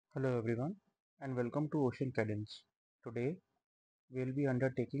Hello everyone and welcome to Ocean Cadence. Today we'll be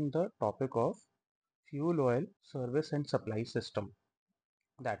undertaking the topic of fuel oil service and supply system.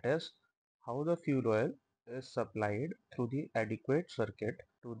 That is how the fuel oil is supplied through the adequate circuit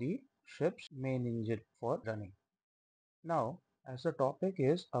to the ship's main engine for running. Now, as the topic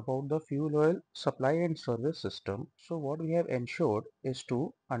is about the fuel oil supply and service system, so what we have ensured is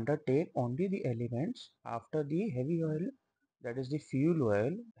to undertake only the elements after the heavy oil, that is the fuel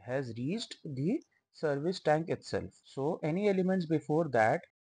oil, has reached the service tank itself. So any elements before that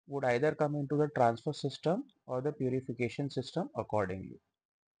would either come into the transfer system or the purification system accordingly.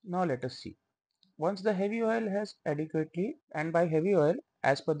 Now let us see. Once the heavy oil has adequately, and by heavy oil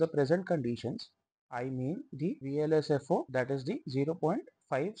as per the present conditions, I mean the VLSFO, that is the zero point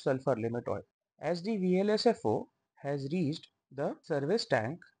 0.5 sulfur limit oil. As the VLSFO has reached the service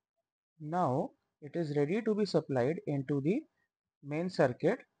tank, now it is ready to be supplied into the main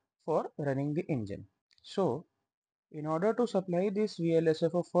circuit for running the engine. So in order to supply this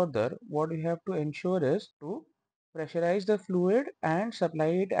VLSFO further, what we have to ensure is to pressurize the fluid and supply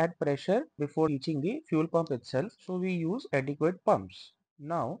it at pressure before reaching the fuel pump itself. So we use adequate pumps.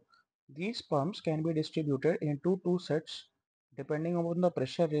 Now these pumps can be distributed into two sets depending upon the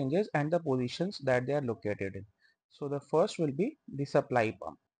pressure ranges and the positions that they are located in. So the first will be the supply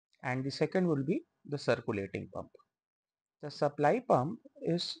pump and the second will be the circulating pump. The supply pump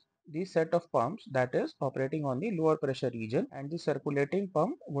is the set of pumps that is operating on the lower pressure region, and the circulating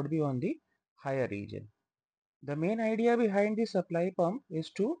pump would be on the higher region. The main idea behind the supply pump is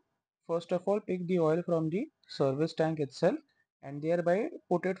to first of all pick the oil from the service tank itself and thereby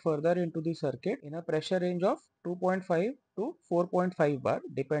put it further into the circuit in a pressure range of 2.5 to 4.5 bar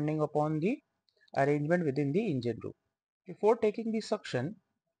depending upon the arrangement within the engine room. Before taking the suction,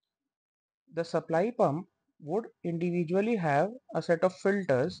 the supply pump would individually have a set of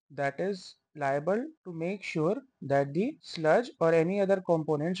filters that is liable to make sure that the sludge or any other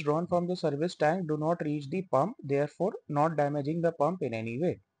components drawn from the service tank do not reach the pump, therefore not damaging the pump in any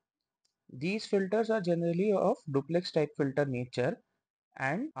way. These filters are generally of duplex type filter nature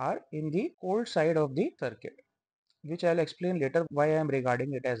and are in the cold side of the circuit, which I'll explain later why I am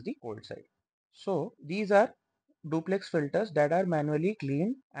regarding it as the cold side. So these are duplex filters that are manually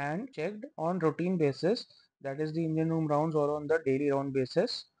cleaned and checked on routine basis, that is the engine room rounds or on the daily round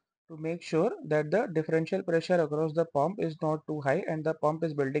basis, to make sure that the differential pressure across the pump is not too high and the pump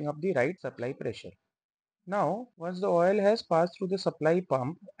is building up the right supply pressure. Now once the oil has passed through the supply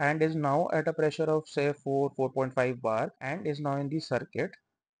pump and is now at a pressure of say 4.5 bar and is now in the circuit,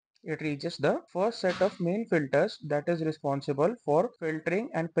 it reaches the first set of main filters that is responsible for filtering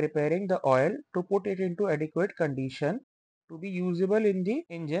and preparing the oil to put it into adequate condition to be usable in the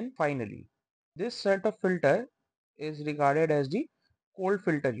engine finally. This set of filter is regarded as the cold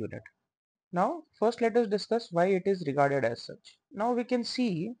filter unit. Now first let us discuss why it is regarded as such. Now we can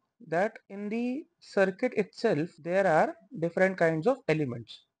see that in the circuit itself there are different kinds of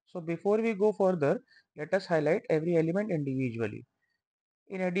elements. So before we go further, let us highlight every element individually.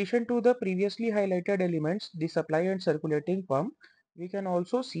 In addition to the previously highlighted elements, the supply and circulating pump, we can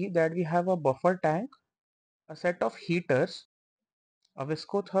also see that we have a buffer tank, a set of heaters, a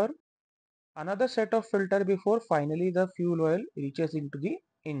viscotherm, another set of filter before finally the fuel oil reaches into the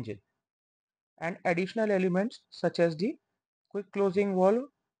engine, and additional elements such as the quick closing valve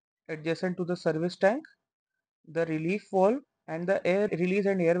adjacent to the service tank, the relief valve and the air release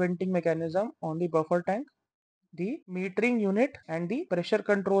and air venting mechanism on the buffer tank, the metering unit and the pressure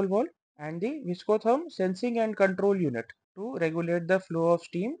control valve, and the viscotherm sensing and control unit to regulate the flow of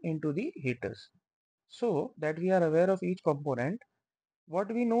steam into the heaters. So that we are aware of each component, what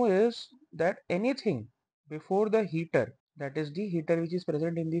we know is that anything before the heater, that is the heater which is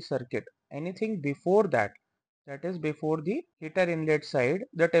present in the circuit, anything before that, that is before the heater inlet side,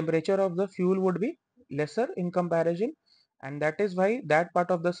 the temperature of the fuel would be lesser in comparison, and that is why that part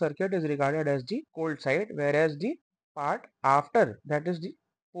of the circuit is regarded as the cold side, whereas the part after, that is the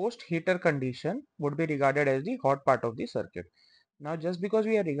post heater condition, would be regarded as the hot part of the circuit. Now just because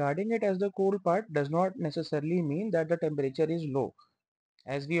we are regarding it as the cold part does not necessarily mean that the temperature is low,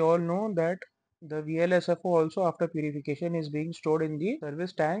 as we all know that the VLSFO also after purification is being stored in the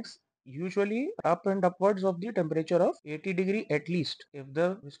service tanks, usually up and upwards of the temperature of 80 degree at least if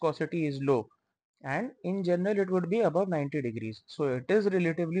the viscosity is low, and in general it would be above 90 degrees. So it is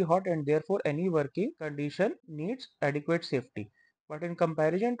relatively hot and therefore any working condition needs adequate safety. But in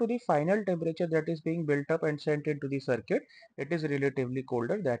comparison to the final temperature that is being built up and sent into the circuit, it is relatively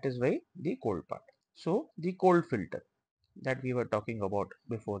colder. That is why the cold part. So the cold filter that we were talking about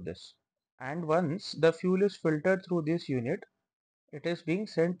before this. And once the fuel is filtered through this unit, it is being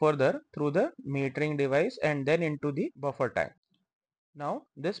sent further through the metering device and then into the buffer tank. Now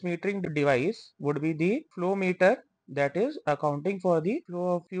this metering device would be the flow meter that is accounting for the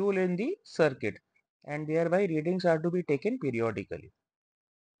flow of fuel in the circuit, and thereby readings are to be taken periodically.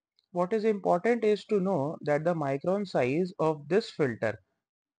 What is important is to know that the micron size of this filter,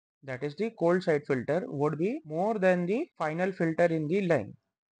 that is the cold side filter, would be more than the final filter in the line.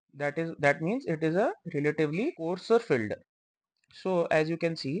 That means it is a relatively coarser filter. So as you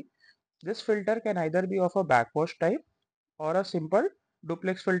can see, this filter can either be of a backwash type or a simple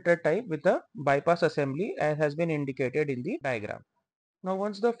duplex filter type with a bypass assembly as has been indicated in the diagram. Now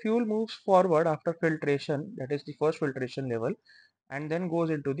once the fuel moves forward after filtration, that is the first filtration level, and then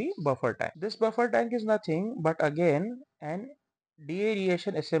goes into the buffer tank. This buffer tank is nothing but again an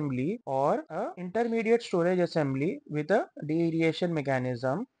deaeration assembly or a intermediate storage assembly with a deaeration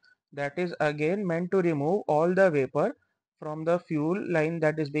mechanism that is again meant to remove all the vapor from the fuel line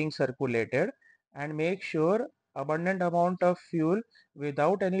that is being circulated and make sure abundant amount of fuel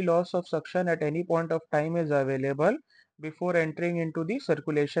without any loss of suction at any point of time is available before entering into the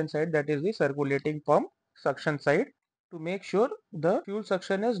circulation side, that is the circulating pump suction side, to make sure the fuel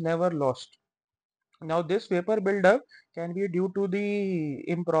suction is never lost. Now this vapor buildup can be due to the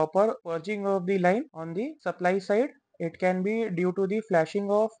improper purging of the line on the supply side. It can be due to the flashing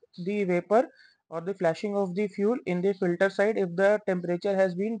of the vapor or the flashing of the fuel in the filter side if the temperature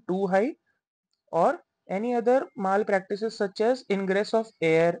has been too high, or any other malpractices such as ingress of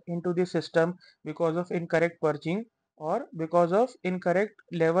air into the system because of incorrect purging or because of incorrect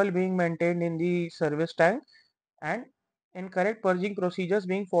level being maintained in the service tank and incorrect purging procedures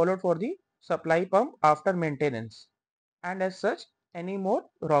being followed for the supply pump after maintenance, and as such any more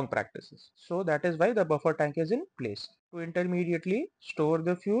wrong practices. So that is why the buffer tank is in place to intermediately store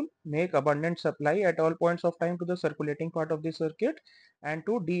the fuel, make abundant supply at all points of time to the circulating part of the circuit, and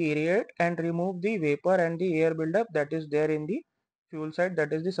to deaerate and remove the vapor and the air buildup that is there in the fuel side,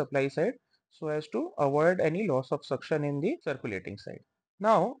 that is the supply side, so as to avoid any loss of suction in the circulating side.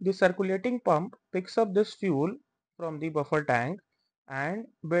 Now the circulating pump picks up this fuel from the buffer tank and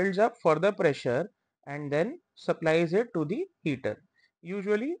builds up further pressure and then supplies it to the heater.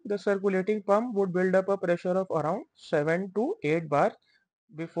 Usually the circulating pump would build up a pressure of around 7 to 8 bar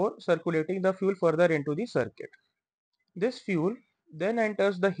before circulating the fuel further into the circuit. This fuel then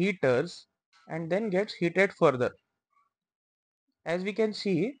enters the heaters and then gets heated further. As we can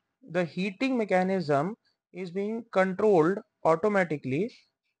see, the heating mechanism is being controlled automatically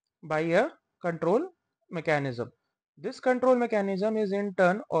by a control mechanism. This control mechanism is in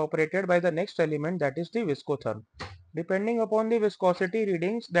turn operated by the next element, that is the viscotherm. Depending upon the viscosity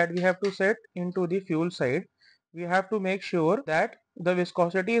readings that we have to set into the fuel side, we have to make sure that the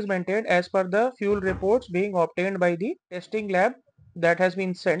viscosity is maintained as per the fuel reports being obtained by the testing lab that has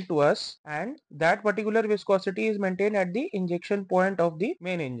been sent to us, and that particular viscosity is maintained at the injection point of the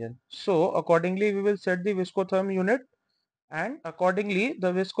main engine. So accordingly we will set the viscotherm unit, and accordingly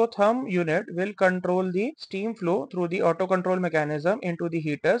the viscotherm unit will control the steam flow through the auto control mechanism into the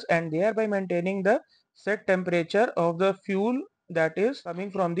heaters and thereby maintaining the set temperature of the fuel that is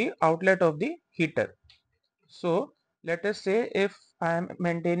coming from the outlet of the heater. So let us say if I am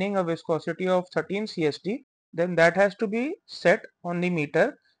maintaining a viscosity of 13 CST, then that has to be set on the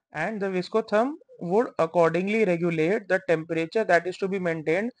meter, and the viscotherm would accordingly regulate the temperature that is to be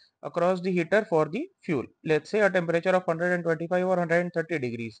maintained across the heater for the fuel. Let's say a temperature of 125 or 130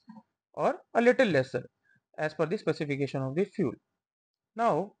 degrees or a little lesser as per the specification of the fuel.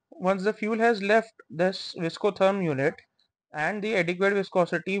 Now once the fuel has left this viscotherm unit and the adequate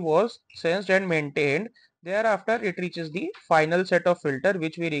viscosity was sensed and maintained, thereafter it reaches the final set of filter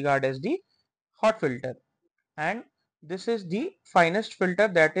which we regard as the hot filter, and this is the finest filter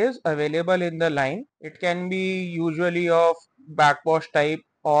that is available in the line. It can be usually of backwash type,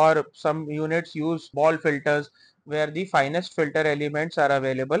 or some units use ball filters where the finest filter elements are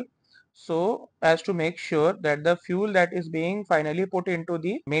available, so as to make sure that the fuel that is being finally put into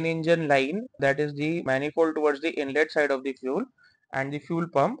the main engine line, that is the manifold towards the inlet side of the fuel, and the fuel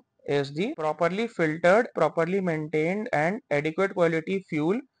pump is the properly filtered, properly maintained and adequate quality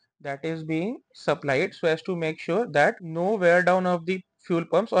fuel that is being supplied, so as to make sure that no wear down of the fuel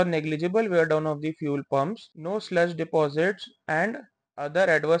pumps or negligible wear down of the fuel pumps, no sludge deposits and other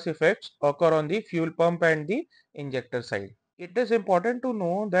adverse effects occur on the fuel pump and the injector side. It is important to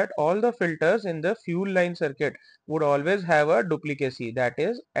know that all the filters in the fuel line circuit would always have a duplicacy, that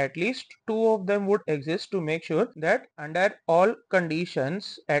is at least two of them would exist to make sure that under all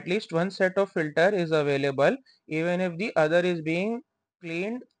conditions at least one set of filter is available even if the other is being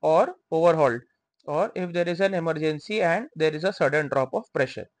cleaned or overhauled. or if there is an emergency and there is a sudden drop of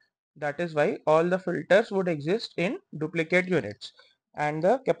pressure. That is why all the filters would exist in duplicate units and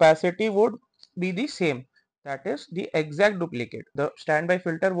the capacity would be the same. That is the exact duplicate. The standby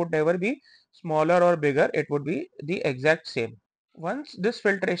filter would never be smaller or bigger, it would be the exact same. Once this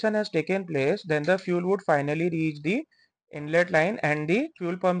filtration has taken place, then the fuel would finally reach the inlet line and the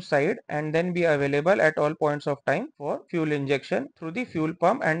fuel pump side and then be available at all points of time for fuel injection through the fuel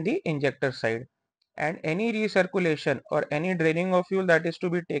pump and the injector side. And any recirculation or any draining of fuel that is to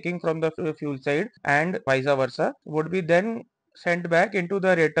be taken from the fuel side and vice versa would be then sent back into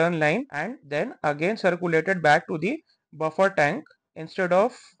the return line and then again circulated back to the buffer tank instead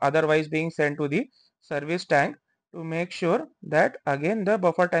of otherwise being sent to the service tank, to make sure that again the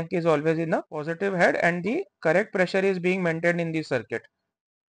buffer tank is always in a positive head and the correct pressure is being maintained in the circuit.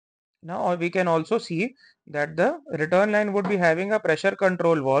 Now we can also see that the return line would be having a pressure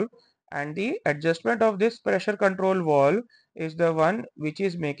control valve, and the adjustment of this pressure control valve is the one which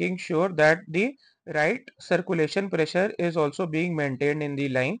is making sure that the right circulation pressure is also being maintained in the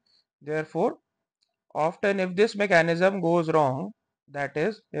line. Therefore, often if this mechanism goes wrong, that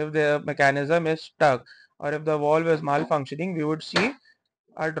is if the mechanism is stuck or if the valve is malfunctioning, we would see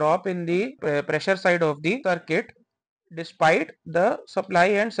a drop in the pressure side of the circuit despite the supply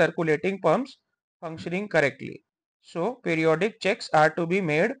and circulating pumps functioning correctly. So periodic checks are to be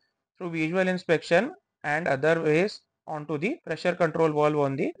made through visual inspection and other ways onto the pressure control valve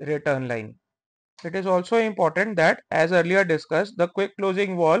on the return line. It is also important that, as earlier discussed, the quick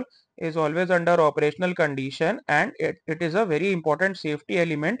closing valve is always under operational condition and it is a very important safety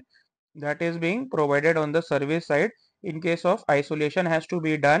element that is being provided on the service side in case of isolation has to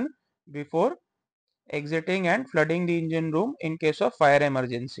be done before exiting and flooding the engine room in case of fire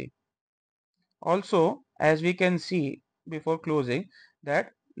emergency. Also, as we can see before closing,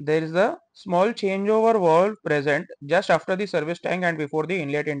 that there is a small changeover valve present just after the service tank and before the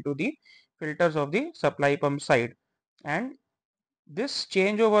inlet into the filters of the supply pump side, and this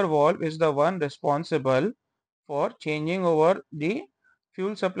changeover valve is the one responsible for changing over the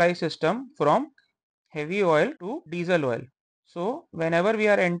fuel supply system from heavy oil to diesel oil. So whenever we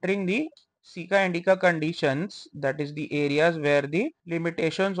are entering the Sika and Ika conditions, that is the areas where the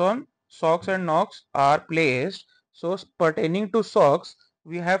limitations on SOx and NOx are placed. So pertaining to SOx,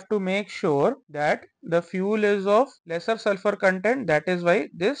 we have to make sure that the fuel is of lesser sulfur content. That is why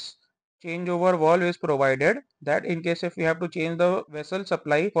this changeover valve is provided, that in case if we have to change the vessel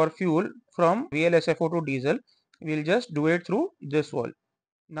supply for fuel from VLSFO to diesel, we'll just do it through this valve.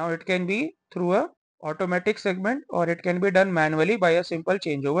 Now it can be through a automatic segment or it can be done manually by a simple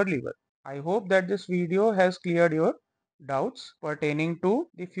changeover lever. I hope that this video has cleared your doubts pertaining to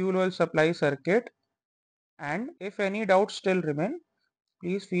the fuel oil supply circuit, and if any doubts still remain,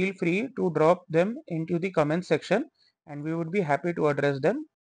 please feel free to drop them into the comment section and we would be happy to address them.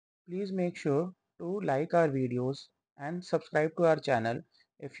 Please make sure to like our videos and subscribe to our channel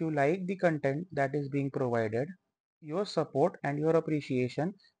if you like the content that is being provided. Your support and your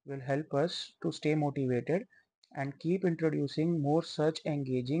appreciation will help us to stay motivated and keep introducing more such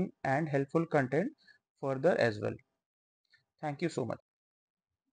engaging and helpful content further as well. Thank you so much.